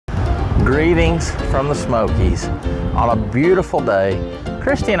Greetings from the Smokies. On a beautiful day,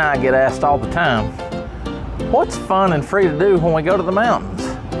 Christy and I get asked all the time, what's fun and free to do when we go to the mountains?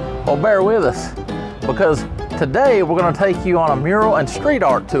 Well, bear with us, because today we're going to take you on a mural and street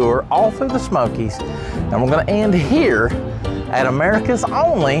art tour all through the Smokies, and we're going to end here at America's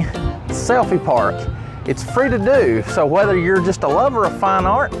only Selfie Park. It's free to do, so whether you're just a lover of fine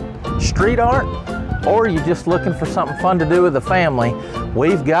art, street art, or you're just looking for something fun to do with the family,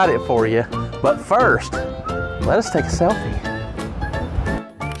 we've got it for you. But first, let us take a selfie.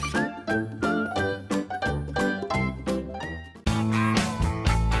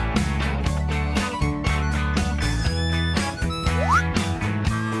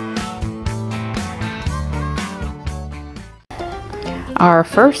 Our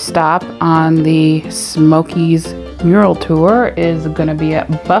first stop on the Smokies mural tour is going to be at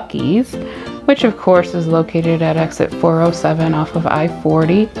Buc-Ee's, which of course is located at exit 407 off of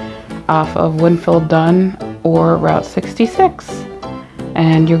I-40, off of Winfield-Dunn or Route 66.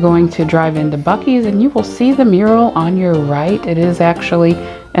 And you're going to drive into Buc-Ee's and you will see the mural on your right. It is actually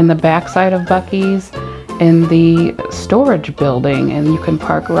in the backside of Buc-Ee's in the storage building, and you can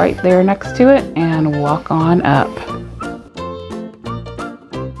park right there next to it and walk on up.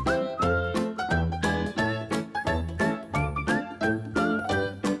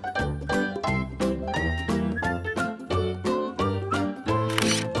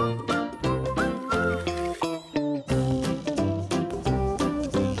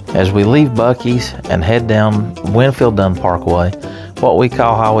 As we leave Buc-Ee's and head down Winfield-Dunn Parkway, what we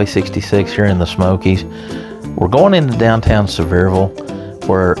call Highway 66 here in the Smokies, we're going into downtown Sevierville,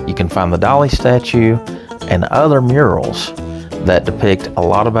 where you can find the Dolly statue and other murals that depict a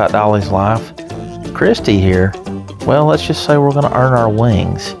lot about Dolly's life. Christy here, well, let's just say we're going to earn our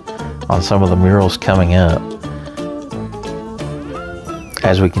wings on some of the murals coming up.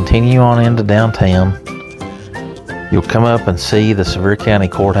 As we continue on into downtown, you'll come up and see the Sevier County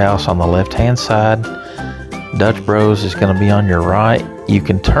Courthouse on the left-hand side. Dutch Bros is going to be on your right. You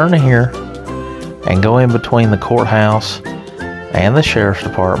can turn here and go in between the courthouse and the Sheriff's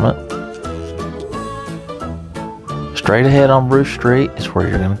Department. Straight ahead on Bruce Street is where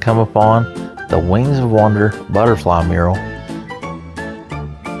you're going to come upon the Wings of Wonder butterfly mural.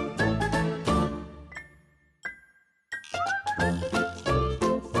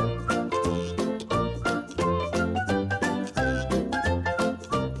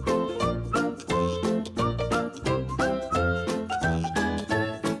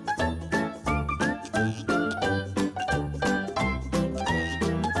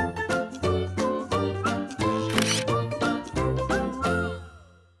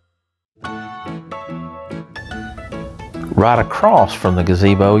 Right across from the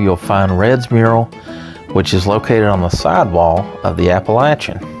gazebo, you'll find Red's mural, which is located on the sidewall of the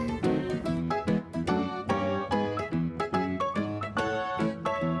Appalachian.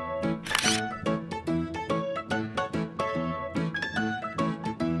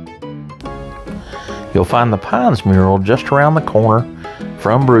 You'll find the Pines mural just around the corner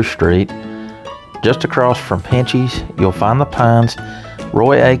from Bruce Street. Just across from Pinchy's, you'll find the Pines,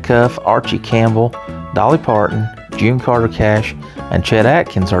 Roy Acuff, Archie Campbell, Dolly Parton, June Carter Cash, and Chet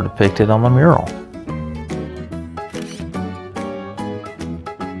Atkins are depicted on the mural.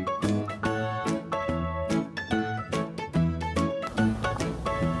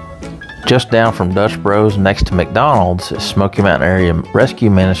 Just down from Dutch Bros next to McDonald's is Smoky Mountain Area Rescue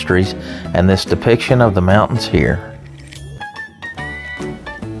Ministries and this depiction of the mountains here.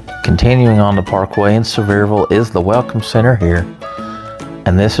 Continuing on the Parkway in Sevierville is the Welcome Center here,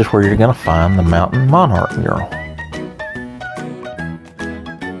 and this is where you're going to find the Mountain Monarch mural.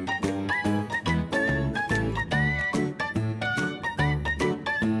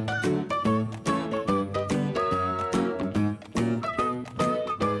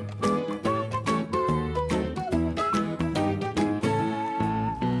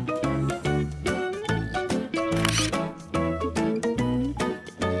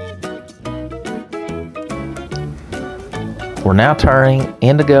 We're now turning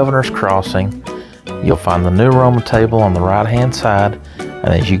into Governor's Crossing. You'll find the new Roman table on the right hand side, and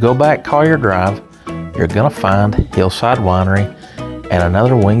as you go back Collier Drive, you're going to find Hillside Winery and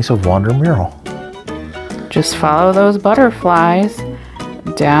another Wings of Wonder mural. Just follow those butterflies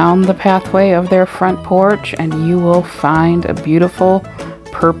down the pathway of their front porch and you will find a beautiful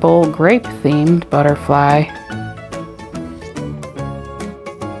purple grape themed butterfly.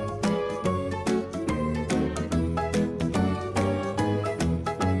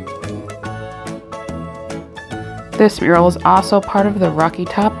 This mural is also part of the Rocky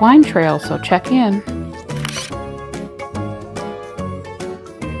Top Wine Trail, so check in.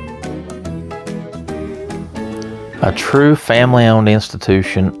 A true family-owned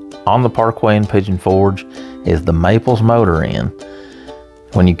institution on the Parkway in Pigeon Forge is the Maples Motor Inn.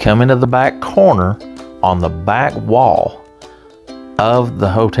 When you come into the back corner, on the back wall of the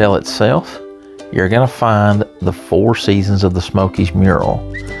hotel itself, you're going to find the Four Seasons of the Smokies mural.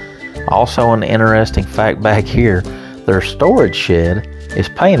 Also, an interesting fact back here, their storage shed is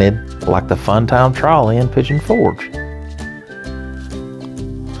painted like the Fun Time Trolley in Pigeon Forge.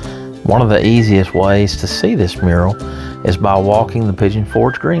 One of the easiest ways to see this mural is by walking the Pigeon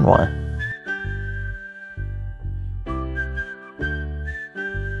Forge Greenway.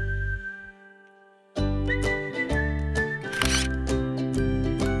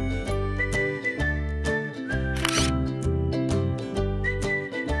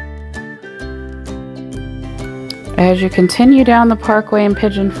 As you continue down the Parkway in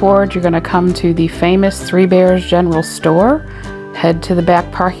Pigeon Forge, you're going to come to the famous Three Bears General Store. Head to the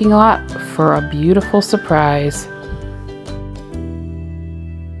back parking lot for a beautiful surprise.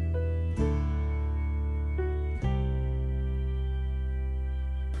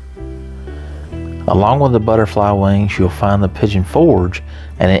 Along with the butterfly wings, you'll find the Pigeon Forge,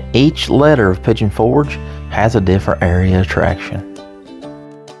 and each letter of Pigeon Forge has a different area attraction.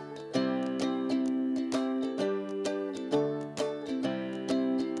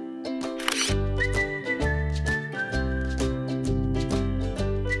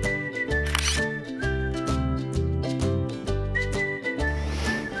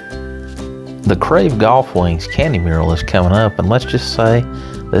 The Crave Golf Wings candy mural is coming up, and let's just say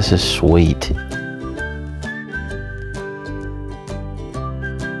this is sweet.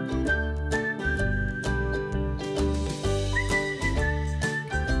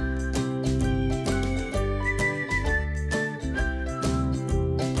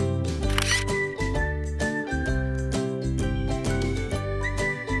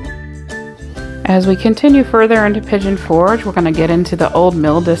 As we continue further into Pigeon Forge, we're going to get into the Old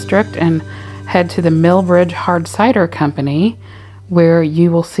Mill District and head to the Millbridge Hard Cider Company, where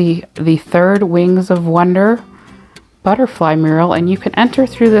you will see the third Wings of Wonder butterfly mural, and you can enter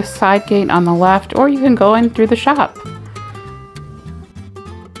through this side gate on the left, or you can go in through the shop.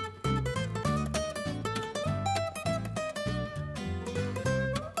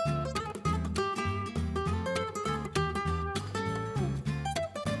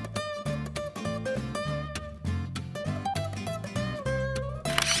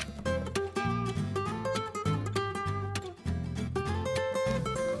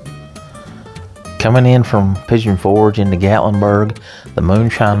 Coming in from Pigeon Forge into Gatlinburg, the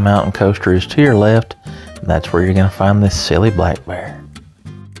Moonshine Mountain Coaster is to your left, and that's where you're going to find this silly black bear.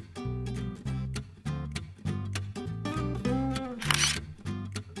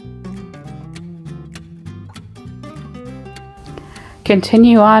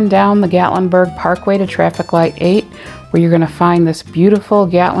 Continue on down the Gatlinburg Parkway to Traffic Light 8, where you're going to find this beautiful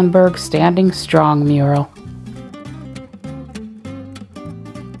Gatlinburg Standing Strong mural.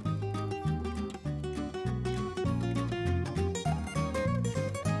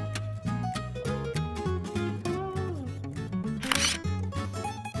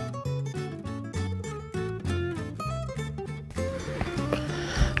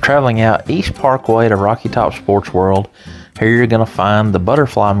 Traveling out East Parkway to Rocky Top Sports World, here you're going to find the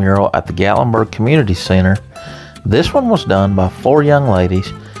butterfly mural at the Gatlinburg Community Center. This one was done by 4 young ladies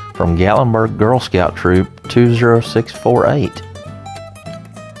from Gatlinburg Girl Scout Troop 20648.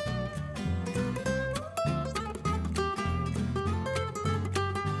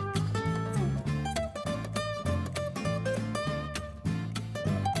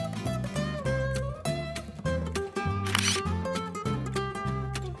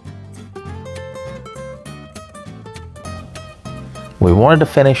 We wanted to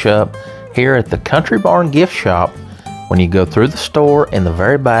finish up here at the Country Barn Gift Shop. When you go through the store in the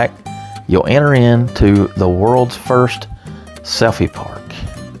very back, you'll enter into the world's first selfie park.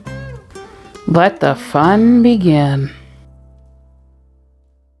 Let the fun begin.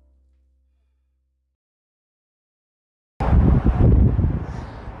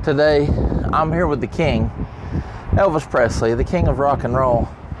 Today, I'm here with the king, Elvis Presley, the king of rock and roll.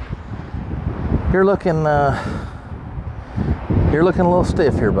 You're looking a little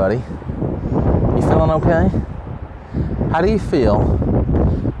stiff here, buddy. You feeling okay? How do you feel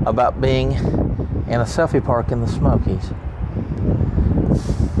about being in a selfie park in the Smokies?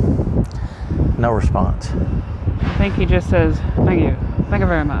 No response. I think he just says, thank you. Thank you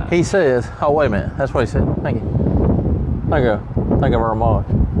very much. He says, oh, wait a minute. That's what he said. Thank you. Thank you. Thank you very much.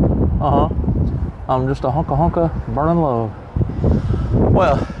 I'm just a hunka burning love.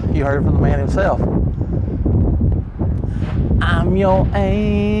 Well, you heard it from the man himself. I'm your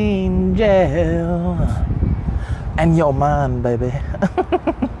angel, And you're mine, baby.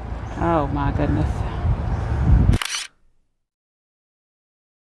 Oh my goodness.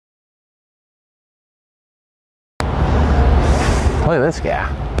 Look at this guy.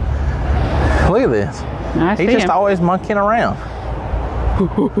 Look at this. He's just always monkeying around.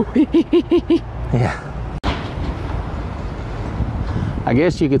 Yeah. I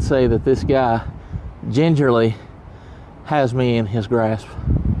guess you could say that this guy gingerly has me in his grasp.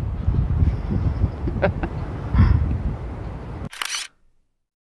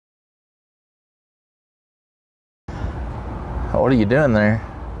 What are you doing there?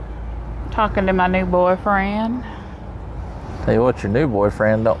 Talking to my new boyfriend. Tell you what, your new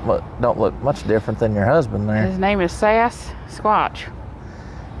boyfriend don't look much different than your husband there. His name is Sass Squatch.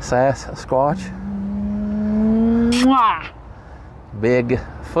 Sass Squatch? Mwah! Big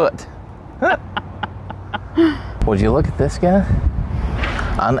foot. Would you look at this guy?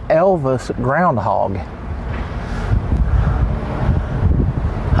 An Elvis groundhog.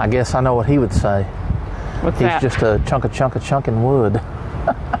 I guess I know what he would say. What's He's that? just a chunk in wood.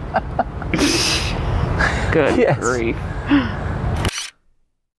 Good Yes. grief.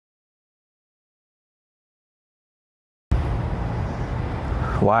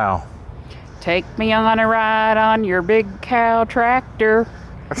 Wow. Take me on a ride on your big cow tractor.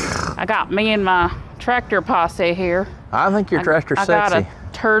 I got me and my tractor posse here. I think your tractor's I sexy. got a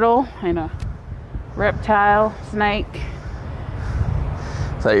turtle and a reptile snake.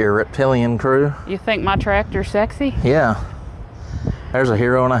 Is that your reptilian crew? You think my tractor's sexy? Yeah. There's a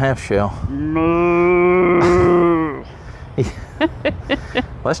hero and a half shell. Moo.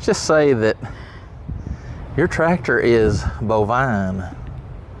 Let's just say that your tractor is bovine.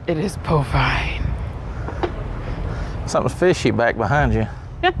 It is bovine. Something's fishy back behind you.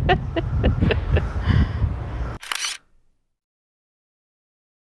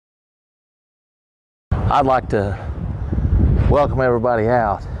 I'd like to welcome everybody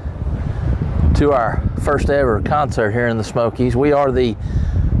out to our first ever concert here in the Smokies. We are the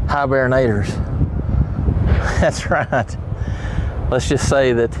Hibernators. That's right. Let's just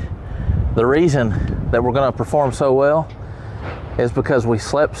say that the reason that we're going to perform so well is because we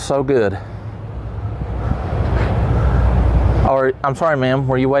slept so good. Or, I'm sorry, ma'am,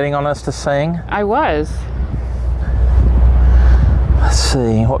 were you waiting on us to sing? I was. Let's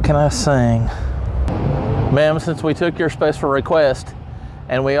see, what can I sing? Ma'am, since we took your special request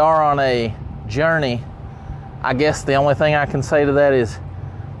and we are on a journey, I guess the only thing I can say to that is,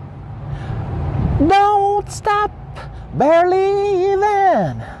 don't stop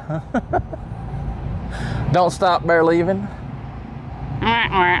believing. Don't stop believing.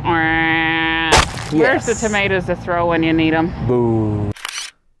 Where's the tomatoes to throw when you need them? Boo.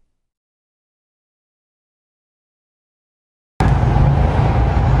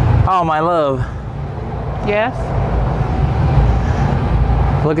 Oh, my love. Yes?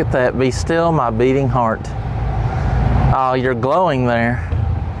 Look at that. Be still, my beating heart. Oh, you're glowing there.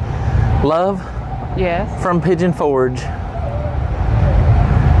 Love Yes. from Pigeon Forge.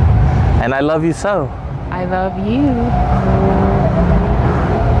 And I love you so. I love you.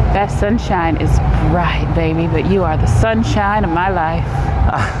 That sunshine is bright, baby, but you are the sunshine of my life.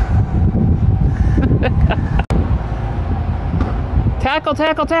 Tackle,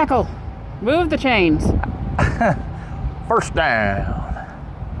 tackle, tackle. Move the chains. First down.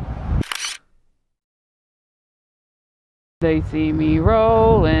 They see me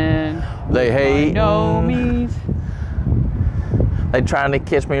rolling. They hate me. They trying to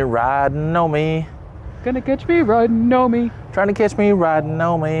catch me riding on me. Gonna catch me riding on me. Trying to catch me riding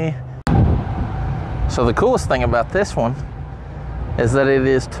on me. So the coolest thing about this one is that it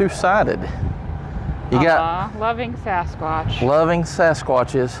is two-sided. You got loving Sasquatch. loving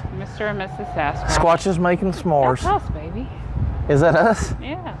Sasquatches. Mr. and Mrs. Sasquatch. Squatches making s'mores. That's us, baby. Is that us?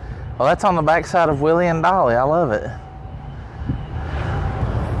 Yeah. Well, that's on the backside of Willie and Dolly. I love it.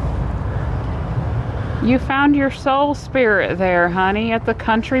 You found your soul spirit there, honey, at the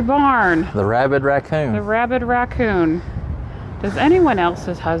country barn. The rabid raccoon. The rabid raccoon. Does anyone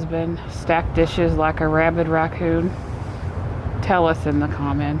else's husband stack dishes like a rabid raccoon? Tell us in the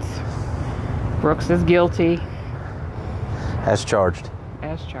comments. Brooks is guilty. As charged.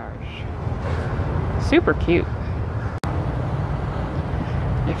 As charged. Super cute.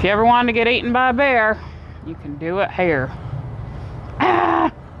 If you ever wanted to get eaten by a bear, you can do it here.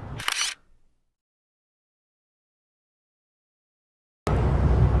 Ah!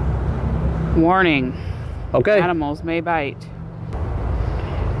 Warning. Okay. Animals may bite.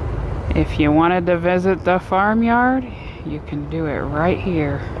 If you wanted to visit the farmyard, you can do it right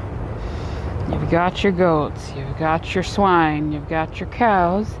here. You've got your goats, you've got your swine, you've got your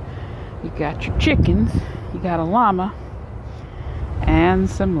cows, you've got your chickens, You got a llama and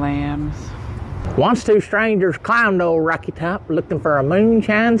some lambs. Once two strangers climbed old Rocky Top looking for a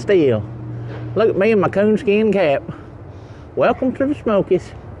moonshine still. Look at me in my coonskin cap. Welcome to the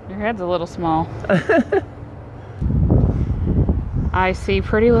Smokies. Your head's a little small. I see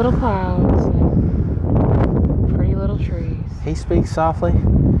pretty little clouds and pretty little trees. He speaks softly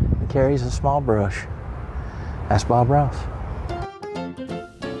and carries a small brush. That's Bob Ross.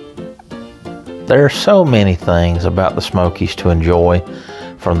 There are so many things about the Smokies to enjoy,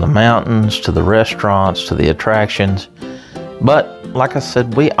 from the mountains to the restaurants to the attractions. But like I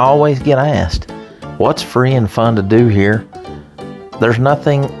said, we always get asked, what's free and fun to do here? There's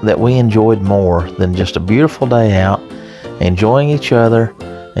nothing that we enjoyed more than just a beautiful day out, enjoying each other,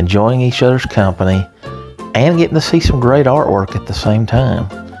 enjoying each other's company, and getting to see some great artwork at the same time.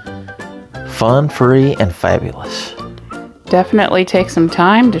 Fun, free, and fabulous. Definitely take some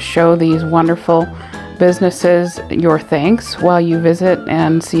time to show these wonderful businesses your thanks while you visit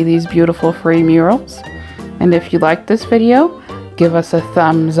and see these beautiful free murals. And if you like this video, give us a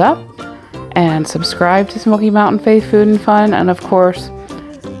thumbs up and subscribe to Smoky Mountain Faith Food and Fun. And of course,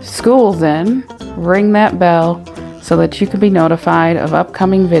 school's in, ring that bell so that you can be notified of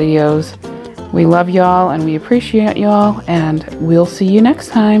upcoming videos. We love y'all and we appreciate y'all, and we'll see you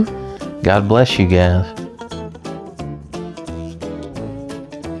next time. God bless you guys.